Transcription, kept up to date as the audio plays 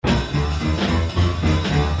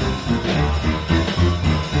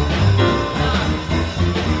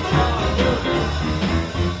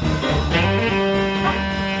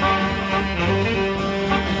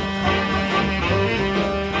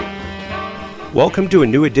Welcome to a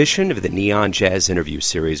new edition of the Neon Jazz Interview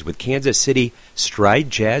Series with Kansas City stride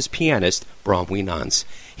jazz pianist Bram Wijnands.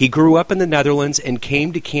 He grew up in the Netherlands and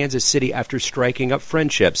came to Kansas City after striking up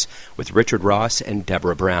friendships with Richard Ross and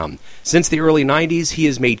Deborah Brown. Since the early 90s, he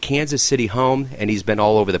has made Kansas City home, and he's been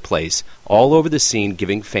all over the place, all over the scene,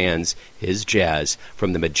 giving fans his jazz,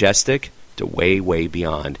 from the majestic to way, way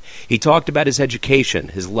beyond. He talked about his education,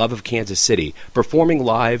 his love of Kansas City, performing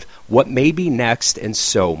live, what may be next, and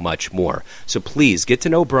so much more. So please get to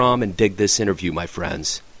know Bram and dig this interview, my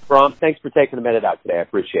friends. Bram, thanks for taking a minute out today. I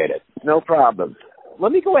appreciate it. No problem.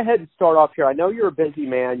 Let me go ahead and start off here. I know you're a busy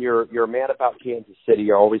man. You're a man about Kansas City.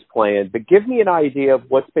 You're always playing. But give me an idea of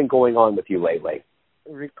what's been going on with you lately.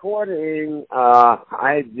 Recording,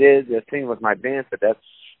 I did a thing with my band, but that's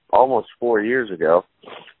almost 4 years ago.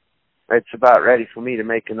 It's about ready for me to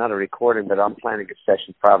make another recording, but I'm planning a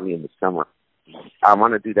session probably in the summer. I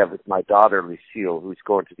want to do that with my daughter, Lucille, who's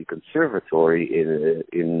going to the conservatory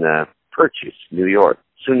in Purchase, New York,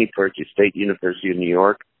 SUNY Purchase, State University of New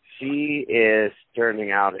York. She is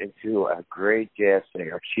turning out into a great jazz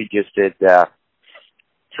singer. She just did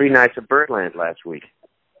 3 nights of Birdland last week.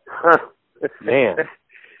 Man,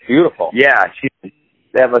 beautiful. Yeah,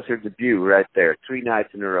 that was her debut right there, 3 nights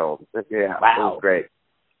in a row. Yeah, wow. It was great.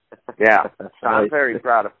 Yeah, so I'm very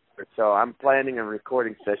proud of her. So I'm planning a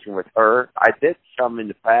recording session with her. I did some in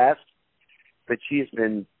the past, but she's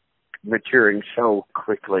been maturing so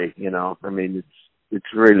quickly, you know. I mean,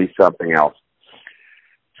 it's really something else.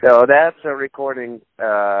 So that's a recording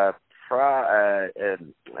a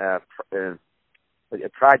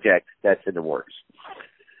project that's in the works.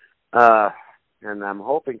 And I'm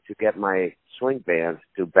hoping to get my swing band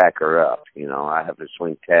to back her up. You know, I have a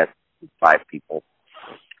swing test with 5 people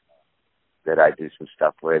that I do some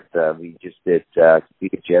stuff with. We just did the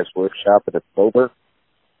Jazz Workshop in October,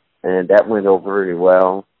 and that went over really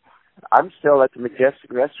well. I'm still at the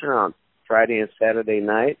Majestic Restaurant Friday and Saturday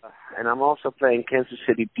night, and I'm also playing Kansas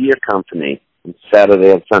City Beer Company on Saturday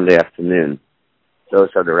and Sunday afternoon. Those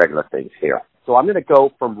are the regular things here. So I'm going to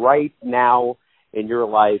go from right now in your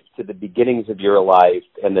life to the beginnings of your life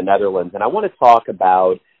in the Netherlands, and I want to talk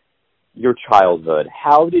about your childhood.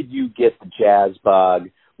 How did you get the jazz bug?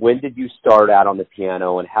 When did you start out on the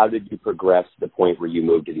piano, and how did you progress to the point where you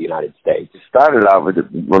moved to the United States? I started out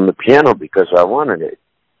on the piano because I wanted it.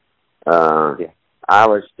 I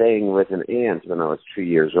was staying with an aunt when I was 3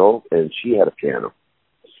 years old, and she had a piano,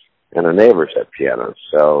 and her neighbors had pianos.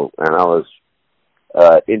 So, and I was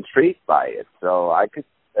intrigued by it, so I could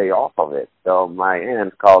stay off of it. So my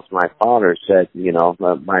aunt calls my father, said, you know,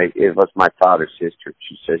 it was my father's sister.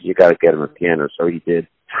 She says, you got to get him a piano. So he did.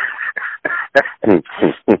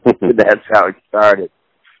 That's how it started.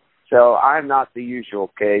 So I'm not the usual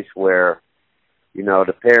case where, you know,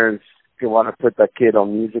 the parents want to put the kid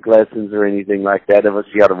on music lessons or anything like that. It was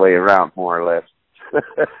the other way around, more or less.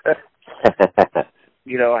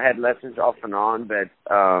 You know, I had lessons off and on, but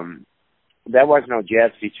there was no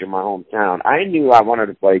jazz teacher in my hometown. I knew I wanted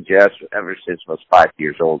to play jazz ever since I was 5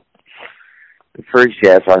 years old. The first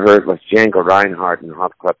jazz I heard was Django Reinhardt and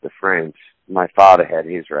Hot Club de France. My father had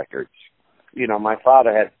his records. You know, my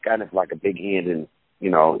father had kind of like a big hand in, you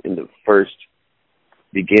know, in the first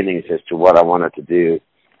beginnings as to what I wanted to do.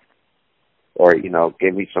 Or, you know,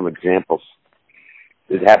 gave me some examples.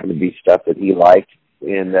 It happened to be stuff that he liked.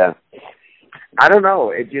 And I don't know,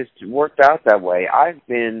 it just worked out that way. I've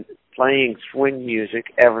been playing swing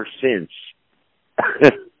music ever since.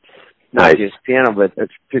 Not just piano, but a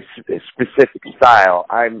specific style.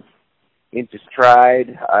 I'm into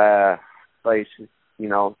stride, plays, you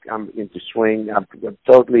know, I'm into swing. I'm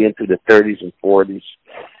totally into the 30s and 40s.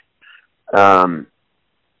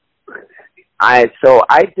 So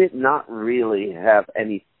I did not really have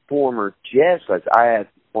any former jazz lessons. I had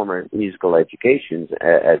former musical educations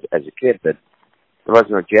as a kid, but there was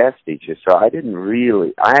no jazz teacher, so I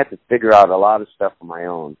had to figure out a lot of stuff on my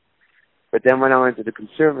own. But then when I went to the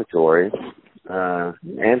conservatory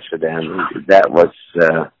in Amsterdam, that was,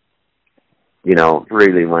 you know,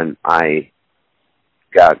 really when I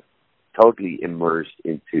got totally immersed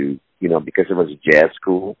into, you know, because it was a jazz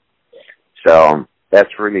school. So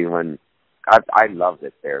that's really when I loved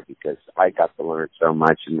it there, because I got to learn so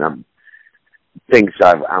much and things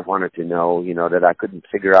I wanted to know, you know, that I couldn't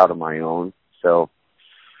figure out on my own. So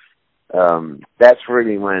that's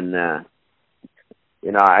really when,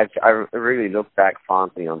 you know, I really look back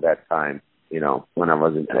fondly on that time, you know, when I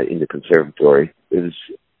was in the conservatory. It was,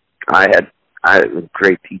 I had a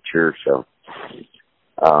great teacher, so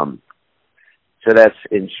that's,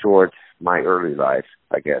 in short, my early life,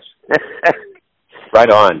 I guess. Right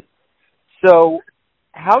on. So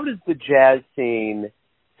how does the jazz scene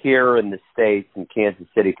here in the States in Kansas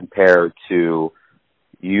City compare to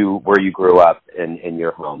where you grew up in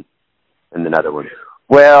your home in the Netherlands?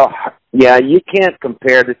 Well, yeah, you can't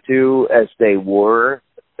compare the two as they were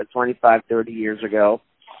 25, 30 years ago,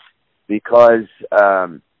 because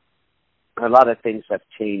a lot of things have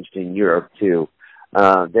changed in Europe too.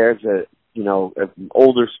 There's an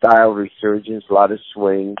older style resurgence, a lot of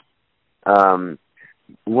swing.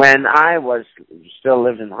 When I was still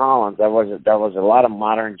living in Holland, there was a lot of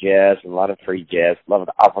modern jazz, a lot of free jazz, a lot of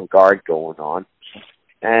avant-garde going on.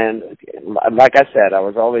 And like I said, I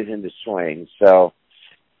was always into swing, so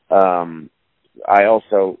I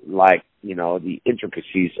also like, the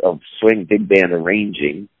intricacies of swing big band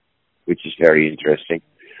arranging, which is very interesting.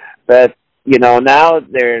 But, now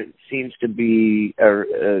there seems to be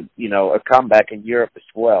a comeback in Europe as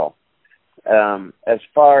well. As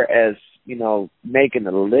far as, making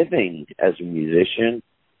a living as a musician,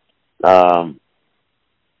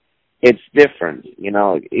 it's different.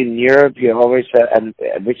 In Europe, you always have, and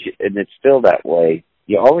it's still that way,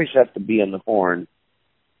 you always have to be on the horn,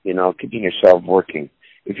 keeping yourself working.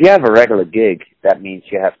 If you have a regular gig, that means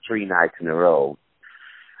you have 3 nights in a row.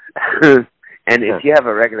 And if you have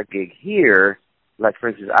a regular gig here, like for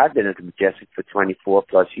instance, I've been at the Majestic for 24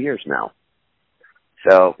 plus years now.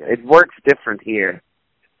 So it works different here.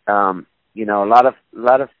 A lot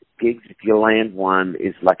of gigs, if you land one,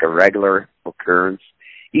 is like a regular occurrence.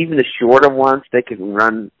 Even the shorter ones, they can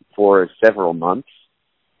run for several months.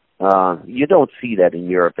 You don't see that in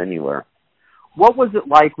Europe anywhere. What was it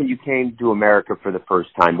like when you came to America for the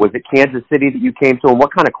first time? Was it Kansas City that you came to, and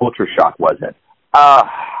what kind of culture shock was it?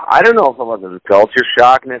 I don't know if it was a culture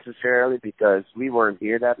shock necessarily, because we weren't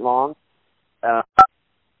here that long.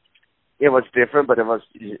 It was different, but it was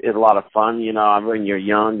a lot of fun. When you're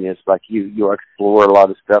young, it's like you explore a lot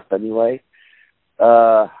of stuff anyway.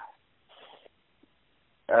 And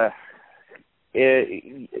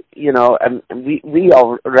we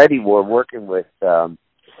already were working with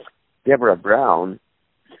Deborah Brown,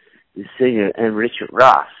 the singer, and Richard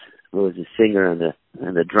Ross, who was the singer and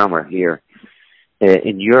the drummer here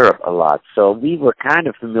in Europe a lot. So we were kind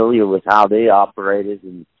of familiar with how they operated,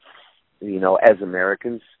 and as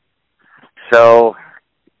Americans. So,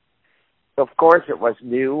 of course, it was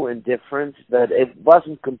new and different, but it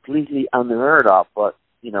wasn't completely unheard of. But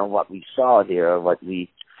what we saw here, what we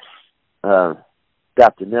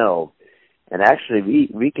got to know. And actually,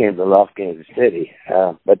 we came to love Kansas City.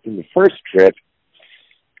 But in the first trip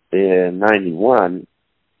in '91,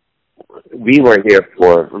 we were here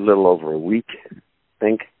for a little over a week, I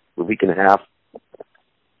think, a week and a half.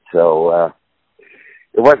 So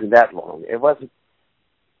it wasn't that long. It wasn't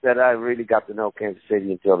that I really got to know Kansas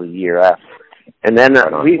City until the year after. And then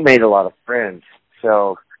we made a lot of friends.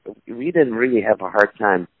 So we didn't really have a hard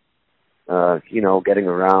time, getting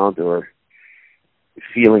around or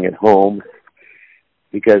feeling at home,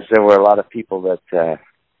 because there were a lot of people that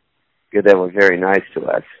were very nice to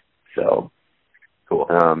us. So cool.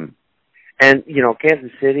 And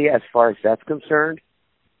Kansas City, as far as that's concerned,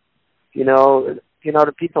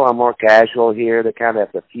 the people are more casual here. They kind of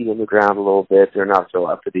have their feet on the ground a little bit. They're not so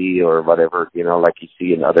uppity or whatever, like you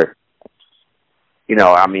see in other.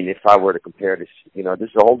 If I were to compare this, this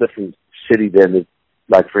is a whole different city than,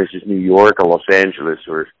 like for instance, New York or Los Angeles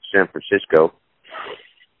or San Francisco.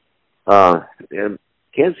 And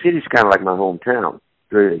Kansas City is kind of like my hometown,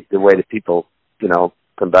 really, the way that people,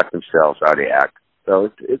 conduct themselves, how they act.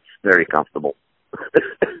 So it's very comfortable.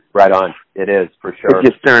 Right on. It is, for sure. It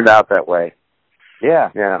just turned out that way.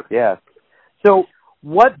 Yeah. So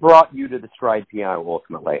what brought you to the Stride piano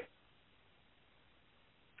ultimately?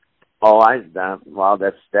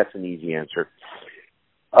 That's an easy answer.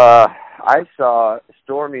 I saw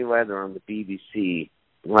Stormy Weather on the BBC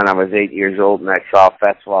when I was 8 years old, and I saw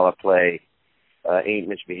Fats Waller play Ain't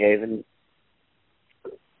Misbehavin',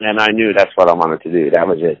 and I knew that's what I wanted to do. That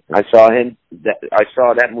was it. I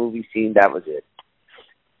saw that movie scene. That was it.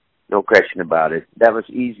 No question about it. That was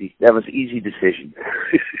easy. That was easy decision.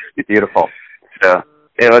 Beautiful. So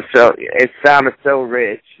it sounded so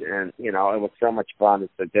rich, and it was so much fun.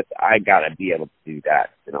 So I gotta be able to do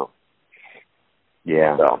that.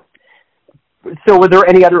 Yeah. So were there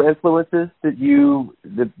any other influences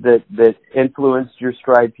that influenced your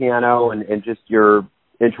Stride piano and just your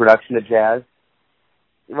introduction to jazz?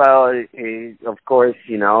 Well, of course,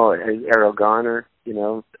 Errol Garner,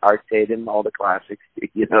 Art Tatum, all the classics,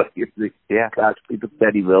 classically,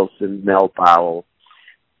 Betty Wilson, Mel Powell.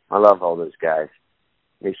 I love all those guys.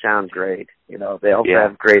 They sound great. They also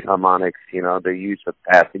have great harmonics, their use of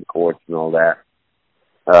passing chords and all that.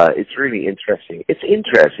 It's really interesting. It's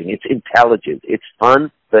interesting. It's intelligent. It's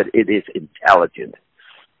fun, but it is intelligent.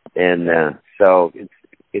 And so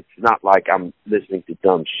it's not like I'm listening to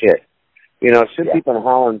dumb shit. You know, some people in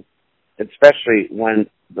Holland, especially when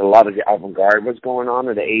a lot of the avant-garde was going on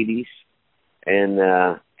in the 80s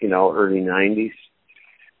and, you know, early 90s,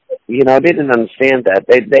 you know, they didn't understand that.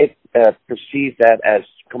 They perceived that as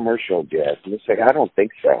commercial jazz. And it's like, I don't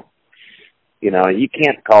think so. You know, you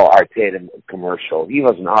can't call Art Tatum commercial. He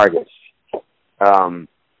was an artist.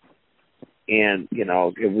 And, you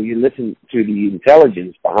know, when you listen to the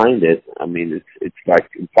intelligence behind it, I mean, it's like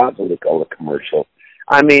impossible to call it commercial.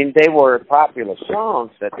 I mean, they were popular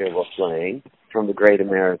songs that they were playing from the Great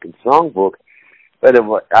American Songbook, but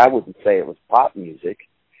I wouldn't say it was pop music.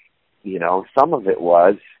 You know, some of it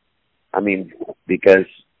was. I mean, because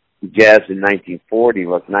jazz in 1940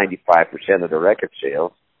 was 95% of the record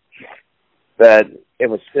sales, but it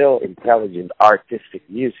was still intelligent, artistic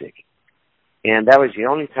music. And that was the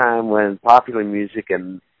only time when popular music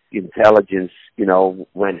and intelligence, you know,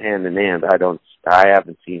 went hand in hand. I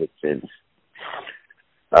haven't seen it since.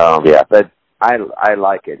 But I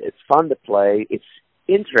like it. It's fun to play. It's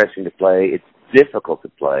interesting to play. It's difficult to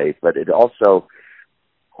play, but it also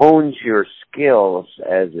hones your skills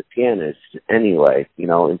as a pianist anyway, you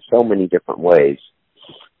know, in so many different ways.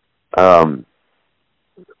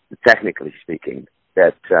 Technically speaking.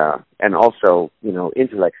 That and also, you know,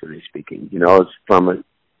 intellectually speaking, you know, from a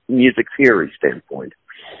music theory standpoint.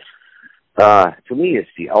 To me, it's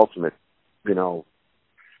the ultimate, you know,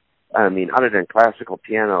 I mean, other than classical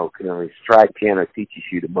piano, you know, stride piano teaches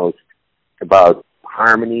you the most about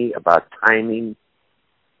harmony, about timing,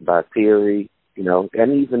 about theory, you know,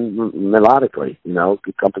 and even melodically, you know,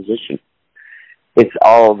 good composition. It's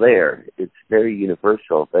all there. It's very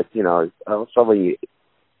universal. But, you know, also when you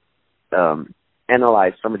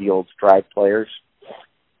analyze some of the old stride players,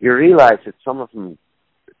 you realize that some of them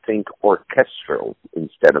think orchestral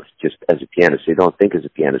instead of just as a pianist. They don't think as a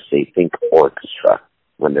pianist, they think orchestra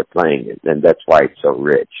when they're playing it, and that's why it's so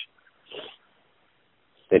rich.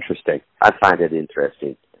 Interesting. I find it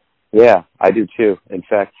interesting. Yeah, I do too. In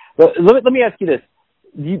fact, let me ask you this: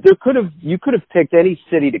 you could have picked any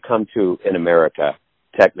city to come to in America.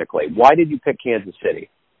 Technically, why did you pick Kansas City?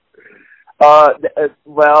 Well,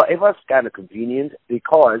 it was kind of convenient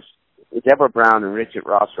because Deborah Brown and Richard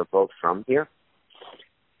Ross are both from here.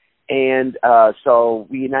 And so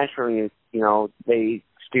we naturally, you know, they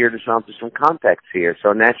steered us onto some contacts here.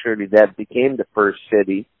 So naturally that became the first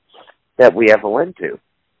city that we ever went to.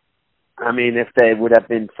 I mean, if they would have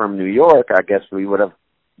been from New York, I guess we would have,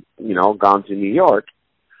 you know, gone to New York.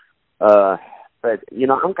 But, you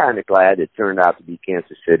know, I'm kind of glad it turned out to be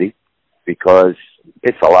Kansas City, because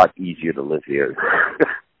it's a lot easier to live here.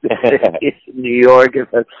 It's New York. If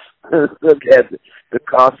I look at the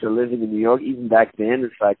cost of living in New York, even back then,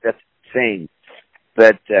 it's like, that's insane.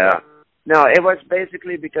 But, no, it was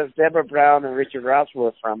basically because Deborah Brown and Richard Ross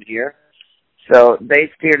were from here. So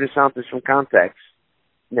they steered us onto some contacts,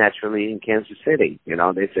 naturally, in Kansas City. You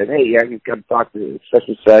know, they said, hey, yeah, you can talk to such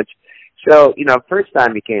and such. So, you know, first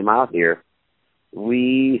time we came out here,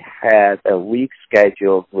 we had a week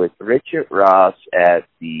scheduled with Richard Ross at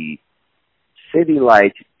the City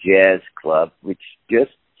Light Jazz Club, which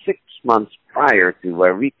just 6 months prior to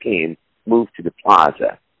where we came, moved to the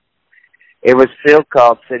Plaza. It was still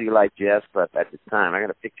called City Light Jazz Club at the time. I got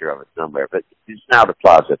a picture of it somewhere, but it's now the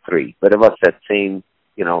Plaza 3. But it was that same,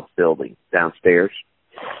 you know, building downstairs.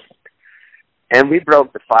 And we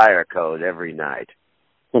broke the fire code every night.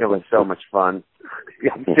 It was so much fun.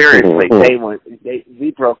 Seriously,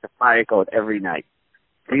 we broke the fire code every night.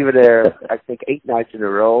 We were there, I think, 8 nights in a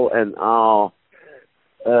row, and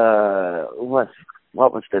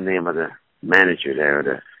what was the name of the manager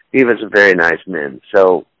there? He was a very nice man.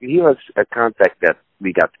 So he was a contact that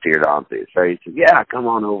we got steered onto. So he said, yeah, come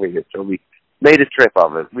on over here. So we made a trip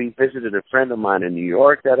of it. We visited a friend of mine in New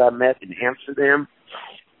York that I met in Amsterdam.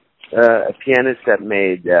 A pianist that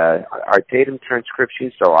made Art Tatum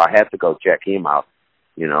transcriptions, so I had to go check him out,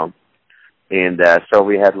 you know. And so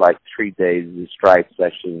we had like 3 days of stride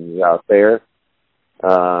sessions out there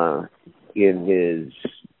in his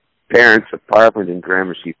parents' apartment in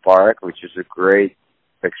Gramercy Park, which is a great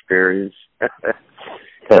experience.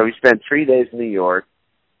 So we spent 3 days in New York,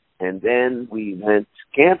 and then we went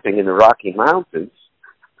camping in the Rocky Mountains.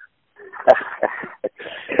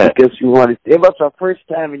 Because we wanted, it was our first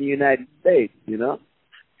time in the United States, you know.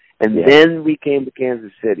 And then we came to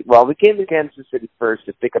Kansas City. Well, we came to Kansas City first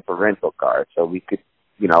to pick up a rental car so we could,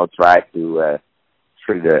 you know, drive to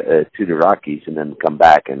the Rockies and then come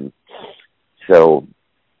back. And so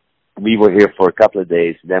we were here for a couple of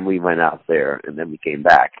days. Then we went out there, and then we came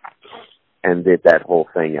back and did that whole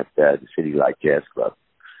thing at the City Light Jazz Club.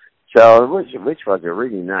 So, which was a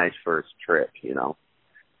really nice first trip, you know.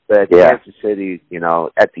 But Kansas City, you know,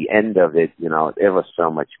 at the end of it, you know, it was so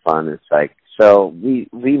much fun. It's like, so we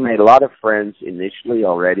made a lot of friends initially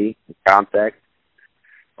already, in contact.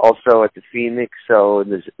 Also at the Phoenix, so in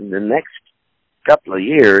the next couple of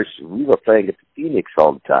years, we were playing at the Phoenix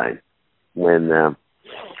all the time when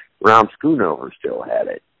Ron Schoonover still had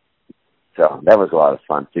it. So that was a lot of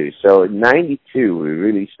fun, too. So in 92, we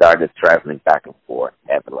really started traveling back and forth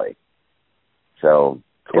heavily. So,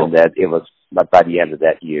 cool. And that it was by the end of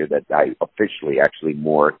that year that I officially actually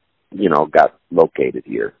more, you know, got located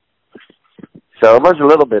here. So it was a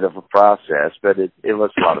little bit of a process, but it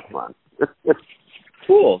was a lot of fun.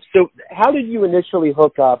 Cool. So how did you initially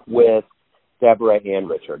hook up with Deborah and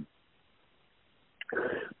Richard?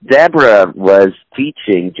 Deborah was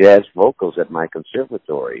teaching jazz vocals at my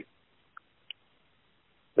conservatory.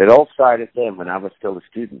 It all started then when I was still a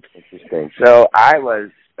student. Interesting. So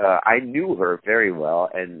I knew her very well,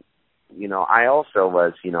 and, you know, I also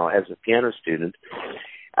was, you know, as a piano student,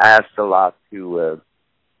 I asked a lot to,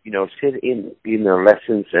 you know, sit in their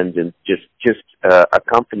lessons and then just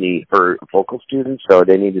accompany her vocal students. So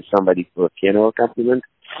they needed somebody for piano accompaniment.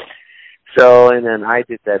 So, and then I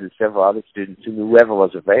did that, and several other students, and whoever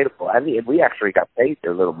was available. I mean, we actually got paid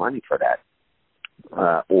a little money for that,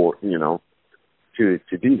 or, you know, to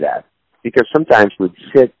do that. Because sometimes we'd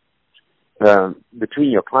sit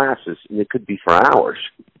between your classes, and it could be for hours.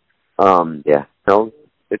 You know,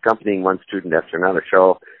 accompanying one student after another.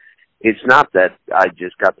 So it's not that I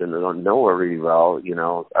just got to know her really well. You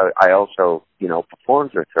know, I also, you know,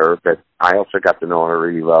 performed with her, but I also got to know her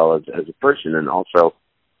really well as a person, and also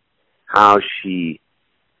how she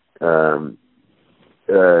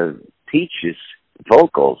teaches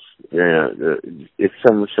vocals. It's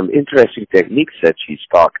some interesting techniques that she's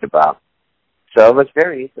talking about. So it was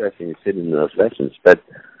very interesting to sit in those lessons. But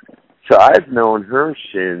so I've known her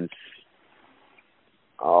since,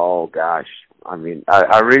 oh gosh, I mean,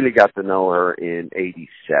 I really got to know her in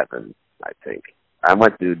 87, I think. I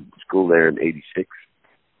went to school there in 86.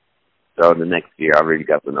 So the next year I really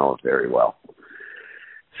got to know her very well.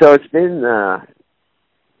 So it's been,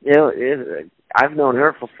 you know, I've known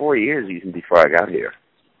her for 4 years even before I got here.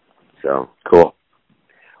 So, cool.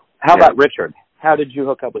 How about Richard? How did you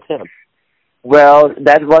hook up with him? Well,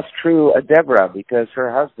 that was true, Deborah, because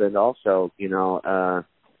her husband also, you know,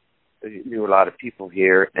 knew a lot of people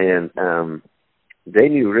here, and they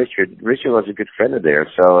knew Richard. Richard was a good friend of theirs,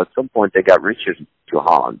 so at some point they got Richard to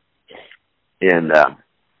Holland. And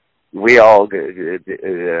we all,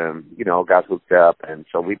 you know, got hooked up, and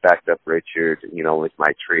so we backed up Richard, you know, with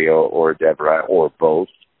my trio or Deborah or both,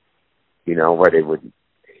 you know, where they would,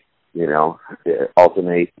 you know,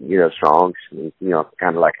 alternate, you know, songs, you know,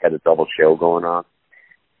 kind of like had a double show going on.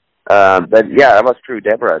 But yeah, that was true,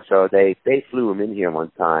 Deborah. So they flew him in here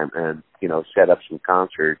one time and, you know, set up some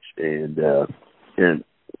concerts, and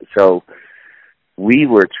so we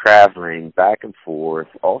were traveling back and forth,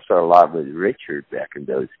 also a lot with Richard back in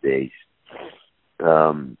those days,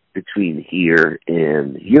 between here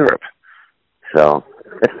and Europe. So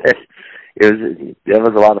there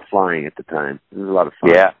was a lot of flying at the time. It was a lot of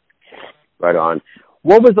fun. Yeah, right on.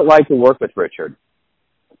 What was it like to work with Richard?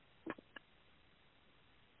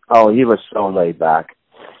 Oh, he was so laid back.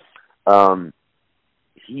 You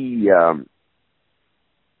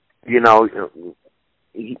know,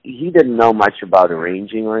 he didn't know much about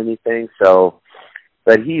arranging or anything, so,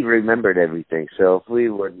 but he remembered everything. So if we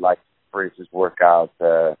would, like, for instance, work out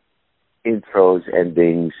intros,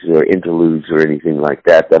 endings, or interludes or anything like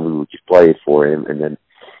that, then we would just play it for him, and then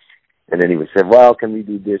he would say, well, can we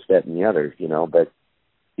do this, that, and the other, you know, but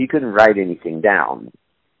he couldn't write anything down.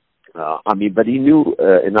 I mean, but he knew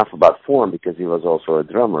enough about form because he was also a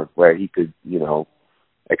drummer where he could, you know,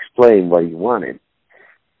 explain what he wanted.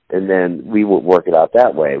 And then we would work it out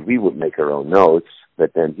that way. We would make our own notes,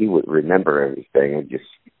 but then he would remember everything and just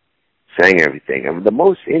sang everything. And the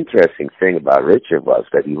most interesting thing about Richard was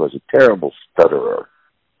that he was a terrible stutterer.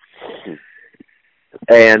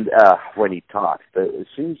 And when he talked, but as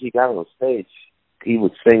soon as he got on stage, he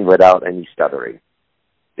would sing without any stuttering.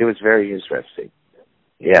 It was very interesting.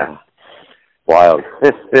 Yeah. Wild.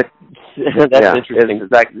 That's interesting.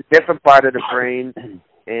 It's like a different part of the brain.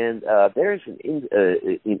 And there's an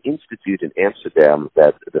institute in Amsterdam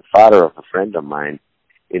that the father of a friend of mine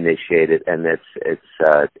initiated, and it's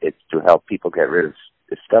to help people get rid of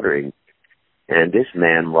stuttering. And this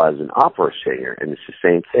man was an opera singer, and it's the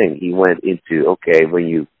same thing. He went into, okay, when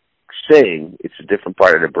you sing, it's a different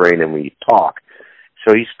part of the brain than when you talk.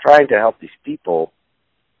 So he's trying to help these people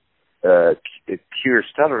cure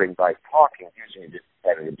stuttering by talking, using just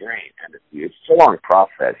having a brain. And it's a long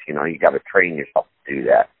process, you know. You got to train yourself to do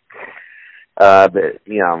that. But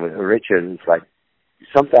you know, with Richard, it's like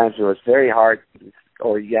sometimes it was very hard,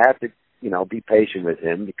 or you have to, you know, be patient with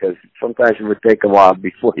him because sometimes it would take a while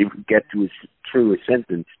before he would get to through a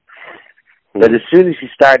sentence. But as soon as he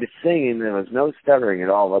started singing, there was no stuttering at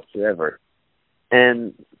all whatsoever.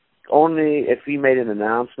 And only if he made an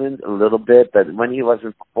announcement a little bit, but when he was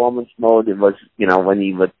in performance mode, it was, you know, when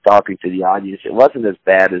he was talking to the audience, it wasn't as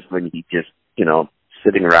bad as when he just, you know,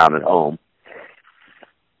 sitting around at home.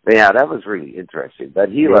 But yeah, that was really interesting. But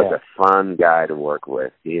he was a fun guy to work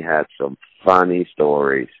with. He had some funny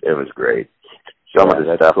stories. It was great. Some of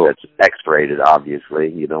the stuff that's X-rated, obviously.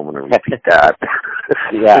 You don't want to repeat that.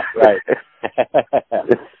 Yeah, right.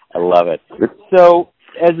 I love it. So,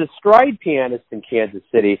 as a stride pianist in Kansas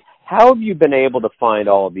City, how have you been able to find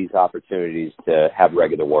all of these opportunities to have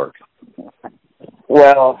regular work?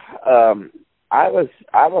 Well, I was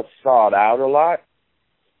sought out a lot.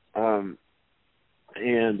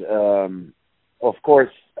 Of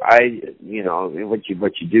course, you know,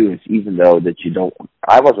 what you do is, even though that you don't,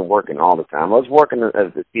 I wasn't working all the time. I was working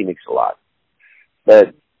at the Phoenix a lot.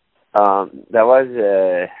 But there was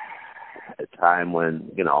a time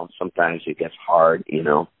when, you know, sometimes it gets hard, you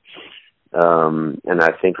know. And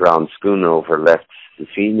I think Ron Schoonover left the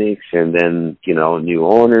Phoenix, and then, you know, new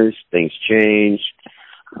owners, things changed.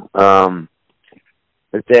 But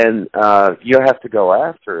then you have to go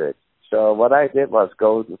after it. So what I did was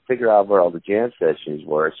go to figure out where all the jam sessions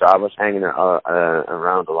were. So I was hanging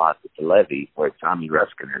around a lot with the Levy, where Tommy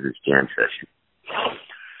Ruskin had his jam session.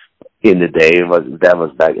 In the day, that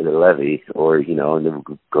was back in the Levy, or, you know, and then we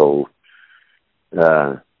could go, you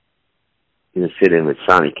know, sit in with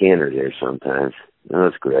Sonny Cantor there sometimes. That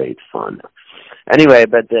was great fun. Anyway,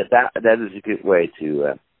 but that is a good way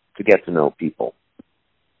to get to know people.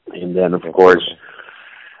 And then, of course,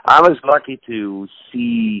 I was lucky to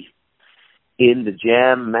see in the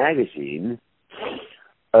Jam magazine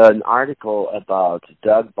an article about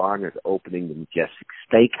Doug Barnett opening the Majestic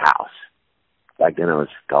Steakhouse. Back then it was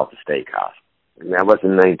called the Steakhouse. And that was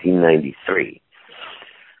in 1993.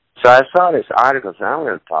 So I saw this article and said, I'm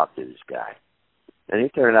going to talk to this guy. And he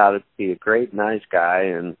turned out to be a great, nice guy,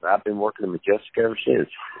 and I've been working in Majestic ever since.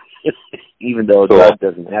 Even though Doug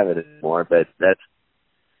doesn't have it anymore, but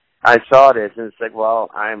I saw this, and it's like, well,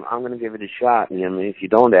 I'm going to give it a shot. And I mean, if you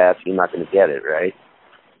don't ask, you're not going to get it, right?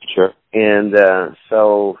 Sure. And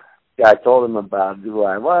so I told him about who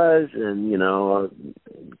I was, and, you know,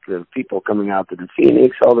 the people coming out to the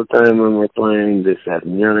Phoenix all the time when we're playing, this, that,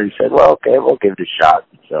 and the other. He said, well, okay, we'll give it a shot.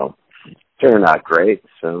 So it turned out great.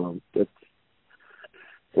 So it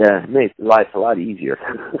made life a lot easier.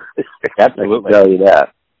 Absolutely. I can tell you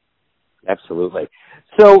that. Absolutely.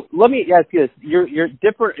 So let me ask you this. You're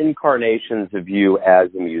different incarnations of you as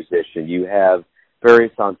a musician. You have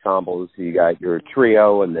various ensembles. You got your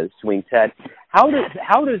trio and the swingtet. How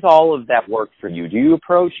does all of that work for you? Do you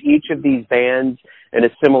approach each of these bands in a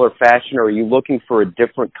similar fashion, or are you looking for a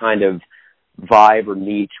different kind of vibe or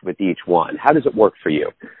niche with each one? How does it work for you?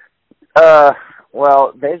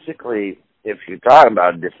 Well, basically, if you're talking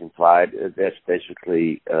about a different vibe, that's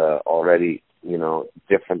basically already, you know,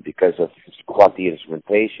 different because of what the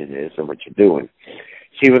instrumentation is and what you're doing.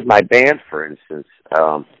 See, with my band, for instance,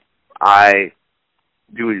 I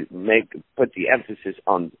put the emphasis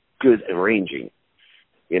on good arranging,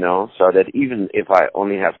 you know, so that even if I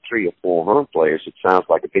only have 3 or 4 horn players, it sounds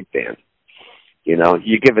like a big band. You know,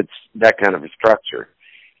 you give it that kind of a structure.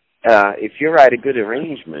 If you write a good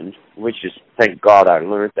arrangement, which is, thank God I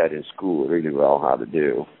learned that in school really well how to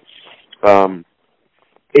do,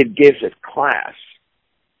 it gives it class,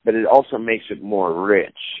 but it also makes it more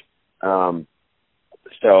rich.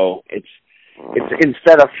 So it's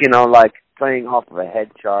instead of, you know, like playing off of a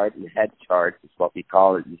head chart, and head chart is what we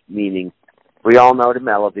call it, meaning we all know the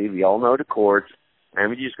melody, we all know the chords, and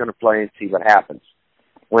we're just going to play and see what happens.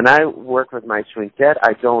 When I work with my swingtet,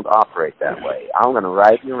 I don't operate that way. I'm going to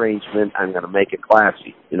write an arrangement, I'm going to make it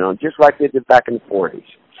classy, you know, just like they did back in the 40s.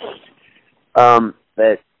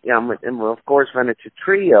 But, yeah, and of course, when it's a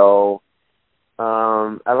trio, a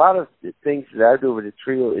lot of the things that I do with a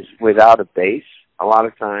trio is without a bass, a lot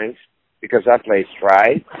of times, because I play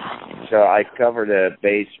stride, so I cover the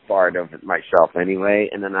bass part of it myself anyway,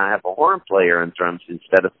 and then I have a horn player on drums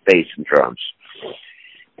instead of bass and drums.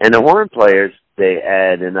 And the horn players, they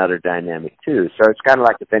add another dynamic too, so it's kind of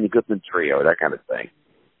like the Benny Goodman trio, that kind of thing.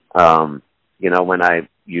 You know, when I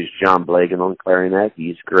use John Blagan on clarinet,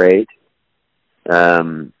 he's great.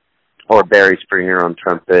 Or Barry Springer on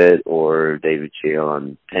trumpet, or David Cheel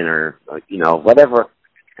on tenor, you know, whatever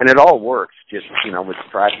And it all works, just, with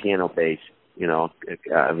stride piano bass,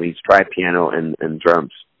 stride piano and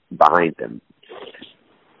drums behind them.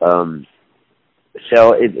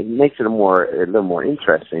 So it makes it a little more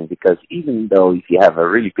interesting, because even though if you have a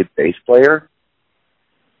really good bass player,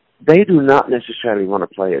 they do not necessarily want to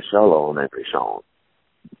play a solo on every song.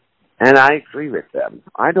 And I agree with them.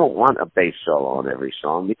 I don't want a bass solo on every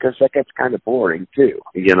song, because that gets kind of boring too,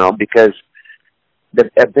 because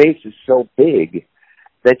a bass is so big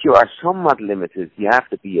that you are somewhat limited. You have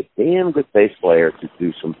to be a damn good bass player to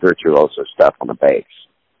do some virtuoso stuff on a bass,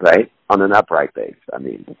 right? On an upright bass, I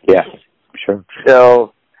mean. Yeah, sure.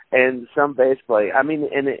 So, and some bass play,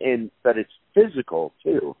 but it's physical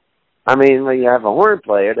too. I mean, when you have a horn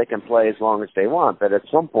player, they can play as long as they want, but at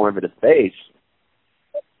some point with a bass,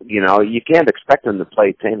 you can't expect them to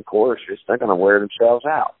play 10 choruses. They're going to wear themselves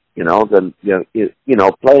out.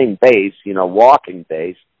 Playing bass, walking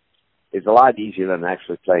bass, is a lot easier than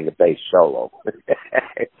actually playing a bass solo.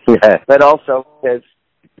 But also, because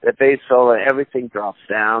the bass solo, everything drops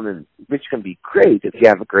down, and which can be great if you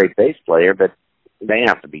have a great bass player, but they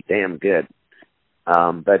have to be damn good.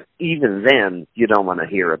 But even then, you don't want to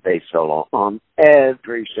hear a bass solo on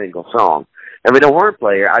every single song. And with a horn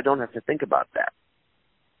player, I don't have to think about that.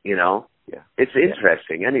 Yeah. It's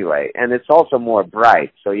interesting anyway, and it's also more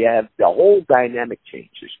bright, so you have the whole dynamic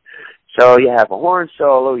changes. So you have a horn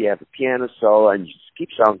solo, you have a piano solo, and it just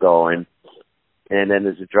keeps on going. And then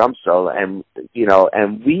there's a drum solo, and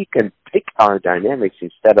we can pick our dynamics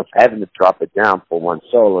instead of having to drop it down for one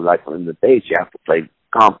solo. Like in the bass, you have to play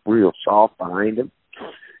comp real soft behind them,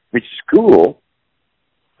 which is cool,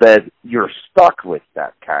 but you're stuck with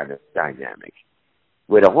that kind of dynamic.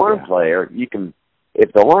 With a horn player, you can,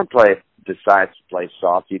 if the horn player decides to play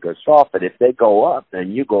soft, you go soft, but if they go up,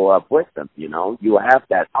 then you go up with them, You have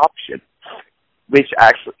that option, which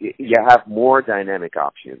actually, you have more dynamic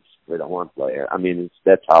options with a horn player. I mean,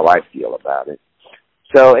 that's how I feel about it.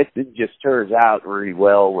 So it just turns out really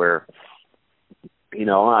well where,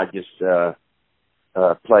 I just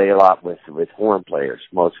play a lot with horn players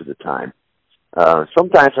most of the time.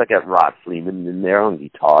 Sometimes I get Rod Fleeman in there on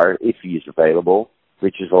guitar, if he's available,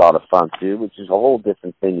 which is a lot of fun too, which is a whole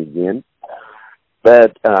different thing again.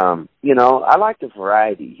 But, I like the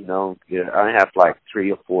variety, I have like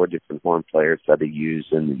 3 or 4 different horn players that I use,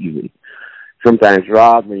 and sometimes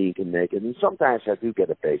Rod, when you can make it, and sometimes I do get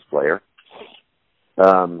a bass player.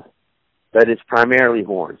 But it's primarily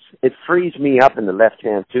horns. It frees me up in the left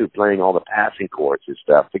hand too, playing all the passing chords and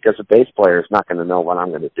stuff, because a bass player is not going to know what I'm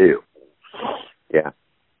going to do. Yeah.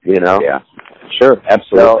 Yeah. Sure,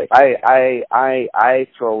 absolutely. So I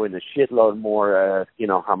throw in a shitload more,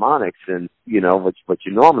 harmonics than, what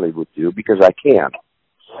you normally would do, because I can.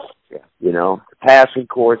 Yeah. Passing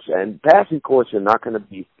chords are not going to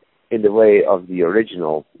be in the way of the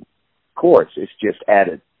original chords. It's just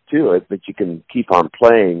added to it, but you can keep on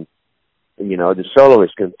playing. The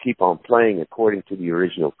soloist can keep on playing according to the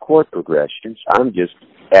original chord progressions. I'm just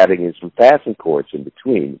adding in some passing chords in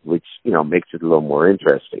between, which, makes it a little more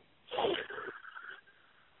interesting.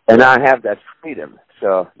 And I have that freedom,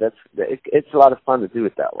 so it's a lot of fun to do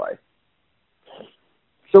it that way.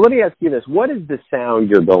 So let me ask you this. What is the sound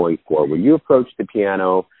you're going for? When you approach the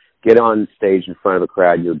piano, get on stage in front of a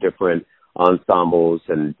crowd, your different ensembles,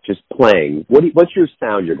 and just playing, what's your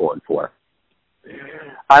sound you're going for?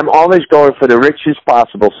 I'm always going for the richest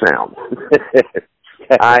possible sound.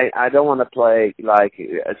 I don't want to play like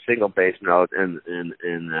a single bass note in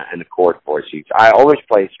a chord 4 sheets. I always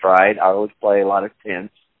play stride. I always play a lot of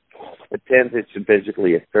tenths. A tenth is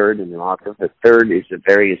basically a third in an octave. A third is a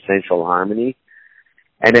very essential harmony,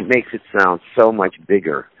 and it makes it sound so much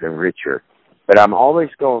bigger and richer. But I'm always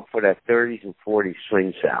going for that 30s and 40s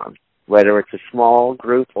swing sound, whether it's a small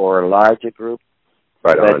group or a larger group.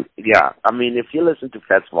 Right on. Yeah, I mean, if you listen to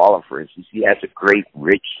Fats Waller, for instance, he has a great,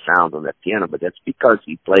 rich sound on that piano, but that's because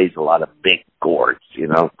he plays a lot of big chords,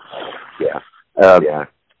 Yeah. Yeah.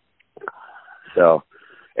 So,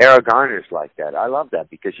 Errol Garner's like that. I love that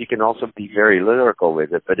because you can also be very lyrical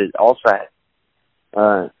with it, but it also,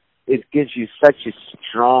 it gives you such a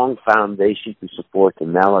strong foundation to support the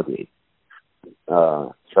melody.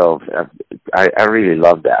 So, I really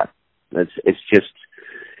love that. It's just,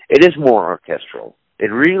 it is more orchestral.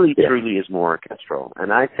 It really, truly is more orchestral.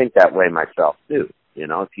 And I think that way myself, too.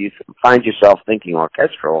 If you find yourself thinking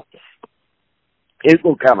orchestral, it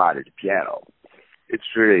will come out of the piano. It's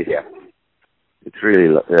really,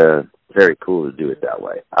 very cool to do it that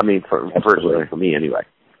way. I mean, personally, for me anyway.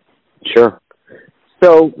 Sure.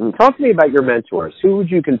 So, talk to me about your mentors. Who would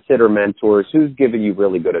you consider mentors? Who's given you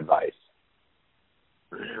really good advice?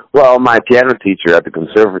 Well, my piano teacher at the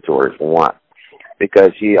conservatory, for one.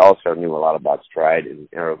 because he also knew a lot about stride and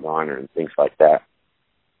Errol Garner and things like that.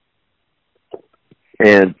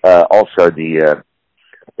 And also the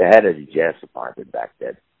head of the jazz department back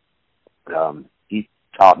then, he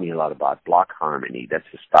taught me a lot about block harmony. That's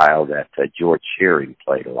a style that George Shearing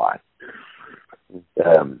played a lot.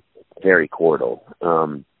 Very chordal.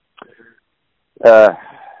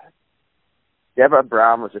 Deborah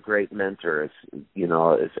Brown was a great mentor,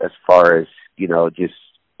 as far as, just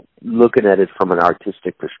looking at it from an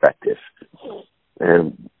artistic perspective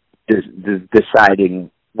and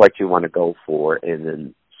deciding what you want to go for and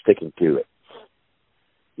then sticking to it.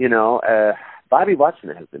 Bobby Watson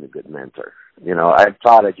has been a good mentor. I've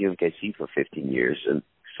taught at UMKC for 15 years, and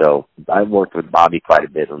so I've worked with Bobby quite a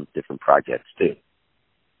bit on different projects too.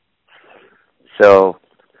 So,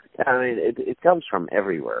 it comes from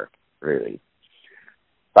everywhere, really.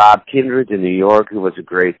 Bob Kindred in New York, who was a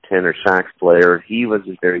great tenor sax player, he was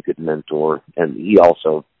a very good mentor, and he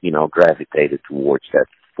also, gravitated towards that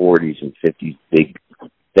 40s and 50s big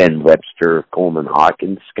Ben Webster, Coleman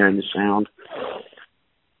Hawkins kind of sound.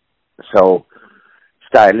 So,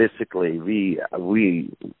 stylistically, we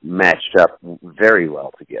matched up very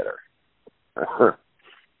well together.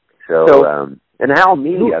 And Hal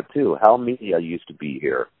Melia, too. Hal Melia used to be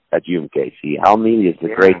here at UMKC. Hal Melia is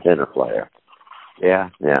a great tenor player. Yeah.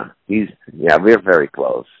 We're very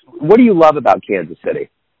close. What do you love about Kansas City?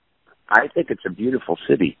 I think it's a beautiful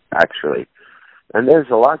city, actually. And there's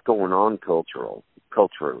a lot going on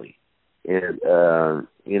culturally. And,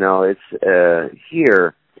 it's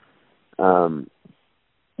here,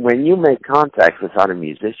 when you make contact with other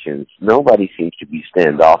musicians, nobody seems to be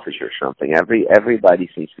standoffish or something. Everybody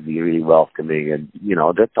seems to be really welcoming, and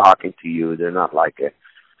they're talking to you. They're not like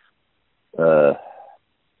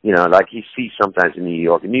like you see sometimes in New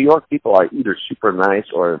York. In New York, people are either super nice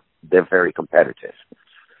or they're very competitive.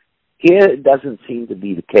 Here, it doesn't seem to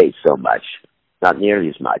be the case so much, not nearly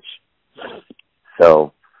as much.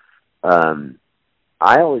 So,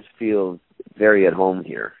 I always feel very at home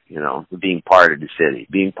here, being part of the city.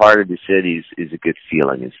 Being part of the city is a good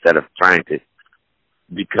feeling instead of trying to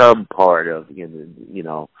become part of, you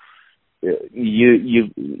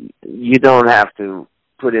don't have to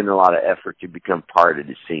put in a lot of effort to become part of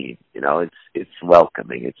the scene. It's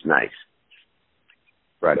welcoming. It's nice.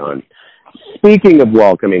 Right on. Speaking of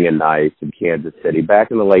welcoming and nice in Kansas City,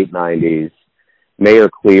 back in the late 90s, Mayor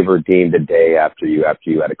Cleaver deemed a day after you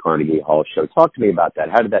had a Carnegie Hall show. Talk to me about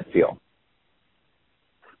that. How did that feel?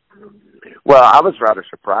 Well, I was rather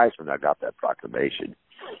surprised when I got that proclamation,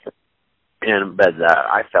 but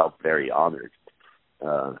I felt very honored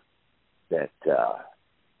that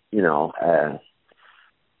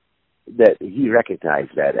that he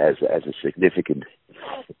recognized that as a significant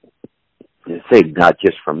thing, not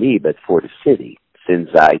just for me, but for the city, since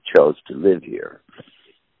I chose to live here.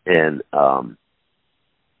 And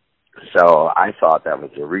so I thought that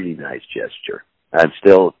was a really nice gesture. I'd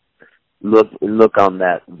still look on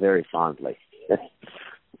that very fondly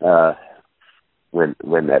when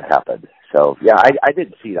that happened. So, yeah, I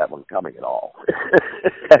didn't see that one coming at all.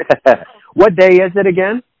 What day is it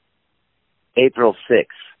again? April 6th.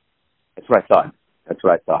 That's what I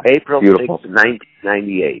thought. April 6th,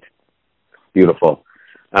 1998. Beautiful.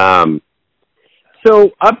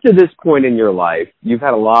 So up to this point in your life, you've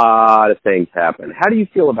had a lot of things happen. How do you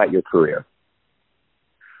feel about your career?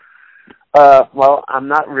 Well, I'm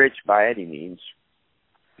not rich by any means,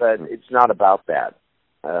 but it's not about that.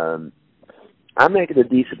 I'm making a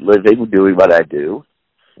decent living doing what I do,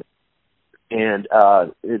 and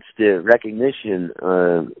it's the recognition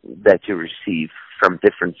that you receive from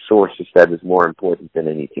different sources that is more important than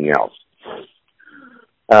anything else.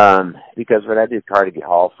 Because when I did Carnegie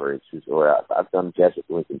Hall, for instance, or I've done Jazz at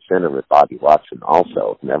Lincoln Center with Bobby Watson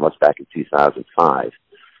also, and that was back in 2005.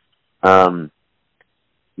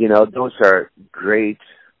 Those are great,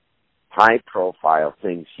 high-profile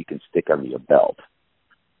things you can stick on your belt.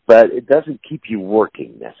 But it doesn't keep you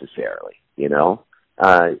working necessarily,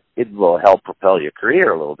 It will help propel your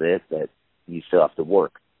career a little bit, but you still have to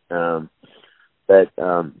work. But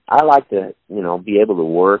I like to, be able to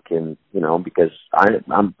work and, because I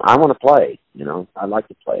want to play, I like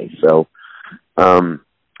to play. So I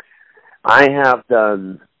have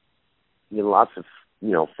done lots of,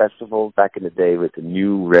 festivals back in the day with the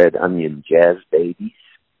New Red Onion Jazz Babies,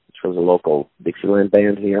 which was a local Dixieland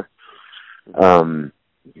band here.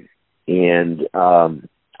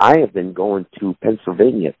 I have been going to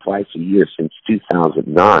Pennsylvania twice a year since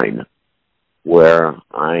 2009, where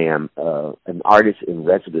I am an artist in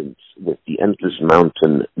residence with the Endless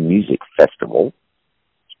Mountain Music Festival.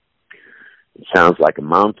 sounds like a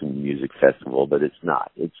mountain music festival, but it's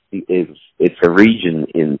not. It's a region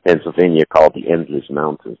in Pennsylvania called the Endless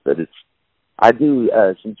Mountains. But I do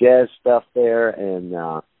some jazz stuff there, and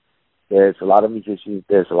there's a lot of musicians.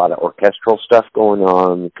 There's a lot of orchestral stuff going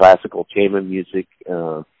on, classical chamber music.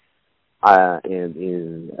 I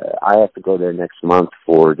have to go there next month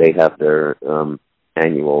they have their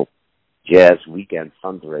annual jazz weekend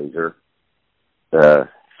fundraiser,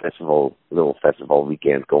 little festival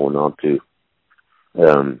weekend going on to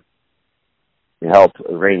help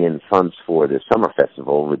rein in funds for the summer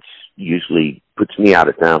festival, which usually puts me out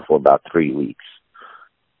of town for about 3 weeks.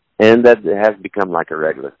 And that has become like a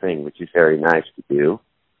regular thing, which is very nice to do.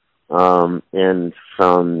 And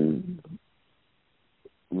from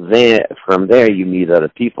there you meet other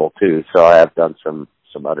people too. So I have done some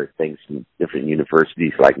other things in different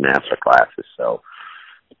universities, like master classes. So,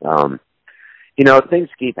 things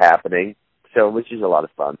keep happening. So, which is a lot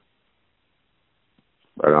of fun.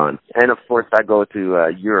 And of course, I go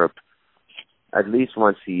to Europe at least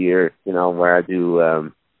once a year. Where I do,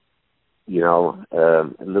 a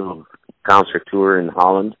little concert tour in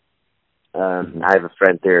Holland. I have a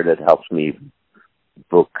friend there that helps me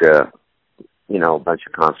book, a bunch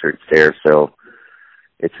of concerts there. So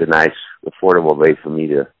it's a nice, affordable way for me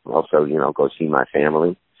to also, go see my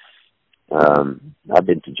family. I've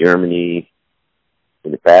been to Germany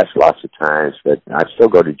in the past lots of times, but I still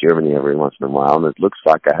go to Germany every once in a while, and it looks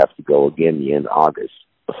like I have to go again the end of August.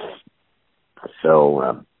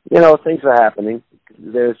 So, things are happening.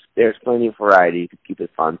 There's plenty of variety to keep it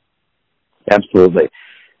fun. Absolutely.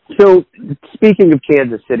 So, speaking of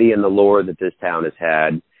Kansas City and the lore that this town has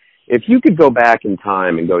had, if you could go back in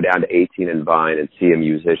time and go down to 18 and Vine and see a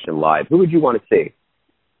musician live, who would you want to see?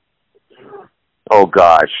 Oh,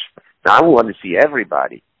 gosh. I want to see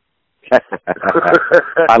everybody.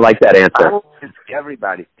 I like that answer. I want to see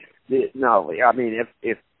everybody. No, I mean,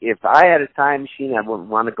 if I had a time machine, I wouldn't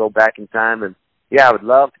want to go back in time. And, I would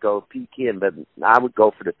love to go peek in, but I would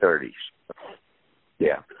go for the 30s.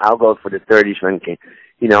 Yeah, I'll go for the 30s when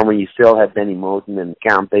you still had Benny Moten and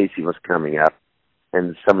Count Basie was coming up,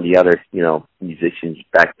 and some of the other, musicians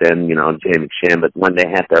back then, Jay McShann, but when they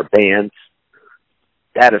had their bands,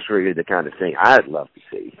 that is really the kind of thing I'd love to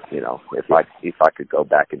see, if I could go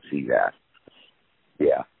back and see that.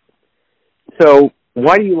 Yeah. So,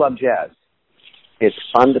 why do you love jazz? It's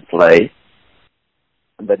fun to play,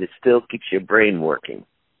 but it still keeps your brain working.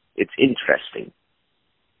 It's interesting.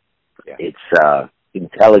 Yeah. It's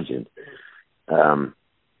intelligent.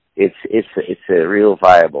 It's a real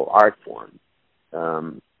viable art form.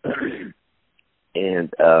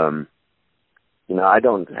 I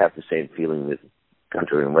don't have the same feeling with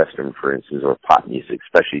country and western, for instance, or pop music,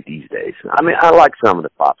 especially these days. I mean, I like some of the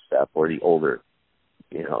pop stuff or the older,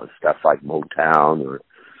 stuff like Motown or,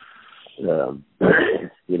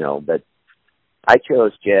 but I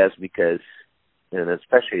chose jazz because, and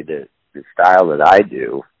especially the style that I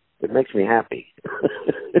do, it makes me happy.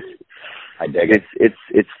 I dig it.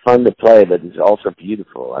 It's fun to play, but it's also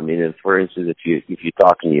beautiful. I mean, for instance, if you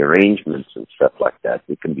talk in the arrangements and stuff like that,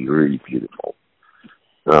 it can be really beautiful.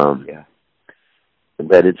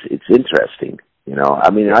 But it's interesting, I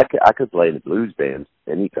mean, I could play in a blues band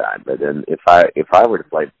anytime, but then if I were to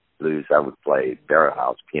play blues, I would play barrel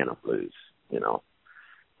house piano blues,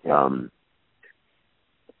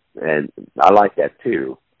 and I like that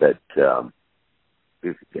too. But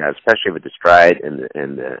especially with the stride and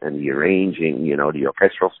the arranging, the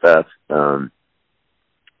orchestral stuff,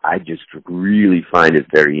 I just really find it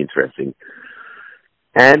very interesting.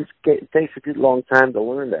 And it takes a good long time to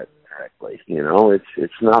learn that correctly.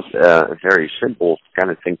 It's not a very simple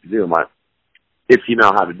kind of thing to do. If you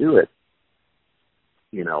know how to do it,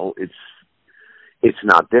 it's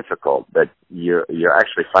not difficult, but you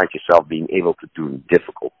actually find yourself being able to do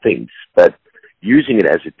difficult things, but using it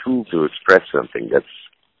as a tool to express something, that's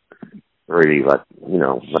really what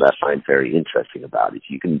I find very interesting about it.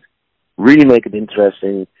 You can really make it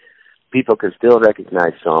interesting. People can still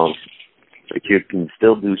recognize songs, but you can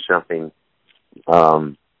still do something,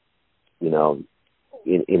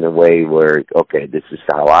 in a way where, okay, this is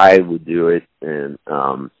how I would do it, and,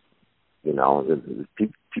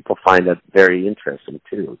 people find that very interesting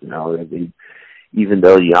too, I mean, even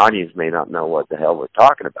though the audience may not know what the hell we're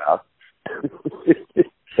talking about,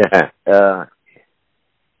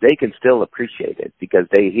 they can still appreciate it because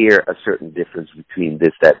they hear a certain difference between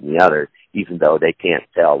this, that, and the other, even though they can't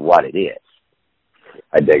tell what it is.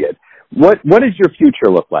 I dig it. What does your future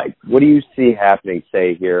look like? What do you see happening,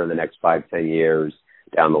 say, here in the next 5-10 years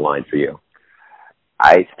down the line for you?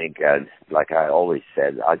 I think, like I always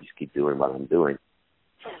said, I'll just keep doing what I'm doing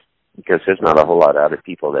because there's not a whole lot of other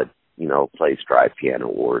people that, play stride piano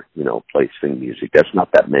or, play swing music. That's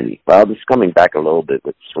not that many. Well, it's coming back a little bit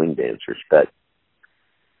with swing dancers, but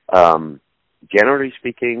generally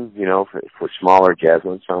speaking, for smaller jazz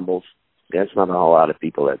ensembles, there's not a whole lot of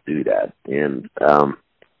people that do that. And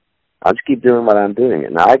I'll just keep doing what I'm doing.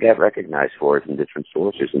 And I get recognized for it in different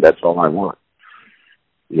sources, and that's all I want.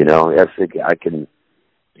 I can,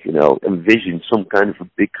 envision some kind of a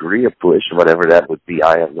big career push, whatever that would be.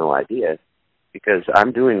 I have no idea, because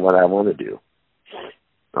I'm doing what I want to do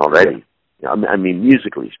already. I mean,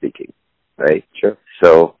 musically speaking, right? Sure.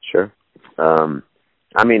 So, sure.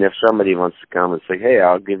 If somebody wants to come and say, "Hey,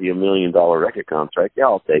 I'll give you $1 million record contract," yeah,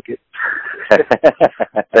 I'll take it.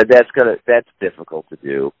 But that's difficult to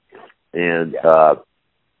do, and I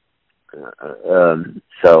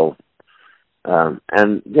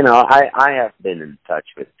have been in touch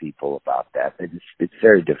with people about that. It's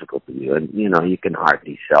very difficult to do, and you can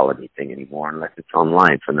hardly sell anything anymore unless it's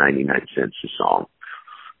online for 99 cents a song.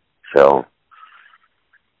 So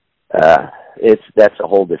that's a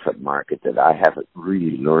whole different market that I haven't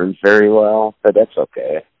really learned very well, but that's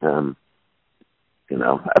okay.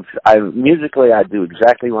 Musically I do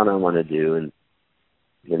exactly what I want to do, and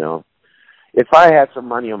if I had some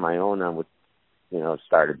money on my own, I would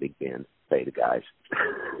start a big band, pay the guys.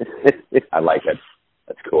 I like it.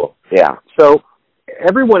 That's cool. Yeah. So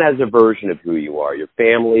everyone has a version of who you are, your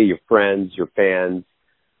family, your friends, your fans.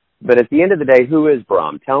 But at the end of the day, who is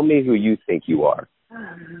Bram? Tell me who you think you are.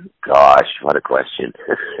 Gosh, what a question.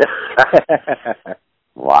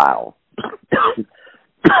 Wow.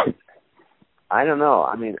 I don't know.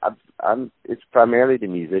 I mean, it's primarily the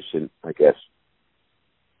musician, I guess.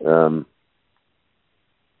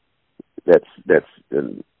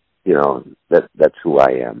 That's who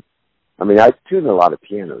I am. I mean, I tune a lot of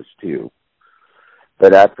pianos too,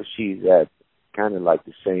 but I perceive that kind of like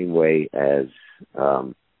the same way as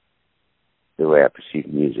the way I perceive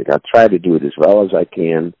music. I try to do it as well as I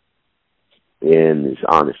can and as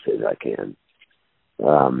honest as I can.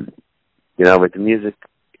 With the music,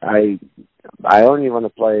 I only want to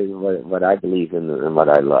play what I believe in and what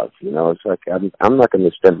I love. It's like I'm not going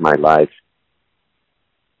to spend my life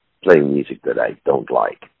playing music that I don't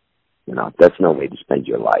like. That's no way to spend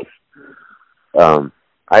your life.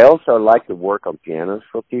 I also like to work on pianos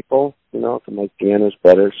for people, to make pianos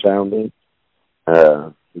better sounding,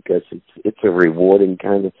 because it's a rewarding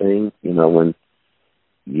kind of thing, when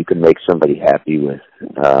you can make somebody happy with,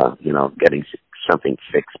 getting something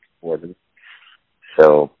fixed for them.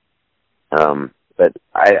 So, but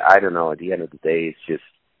I don't know, at the end of the day, it's just,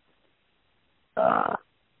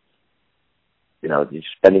 just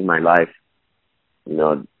spending my life,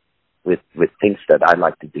 with things that I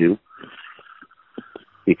like to do.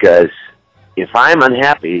 Because if I'm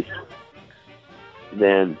unhappy,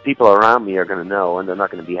 then people around me are going to know, and they're not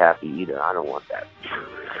going to be happy either. I don't want that.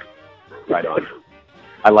 Right on.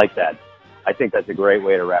 I like that. I think that's a great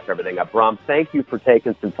way to wrap everything up. Bram, thank you for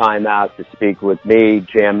taking some time out to speak with me,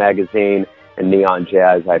 Jam Magazine, and Neon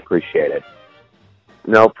Jazz. I appreciate it.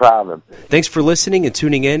 No problem. Thanks for listening and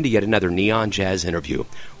tuning in to yet another Neon Jazz interview,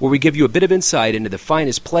 where we give you a bit of insight into the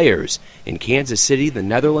finest players in Kansas City, the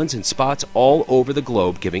Netherlands, and spots all over the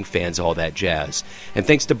globe, giving fans all that jazz. And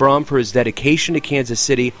thanks to Bram for his dedication to Kansas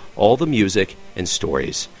City, all the music and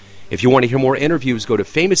stories. If you want to hear more interviews, go to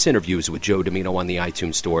Famous Interviews with Joe Domino on the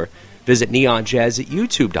iTunes Store. Visit neonjazz at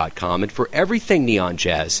youtube.com, and for everything Neon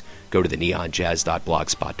Jazz, go to the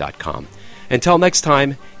neonjazz.blogspot.com. Until next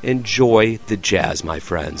time, enjoy the jazz, my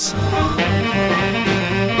friends.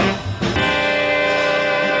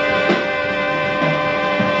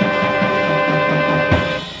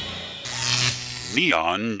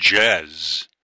 Neon Jazz.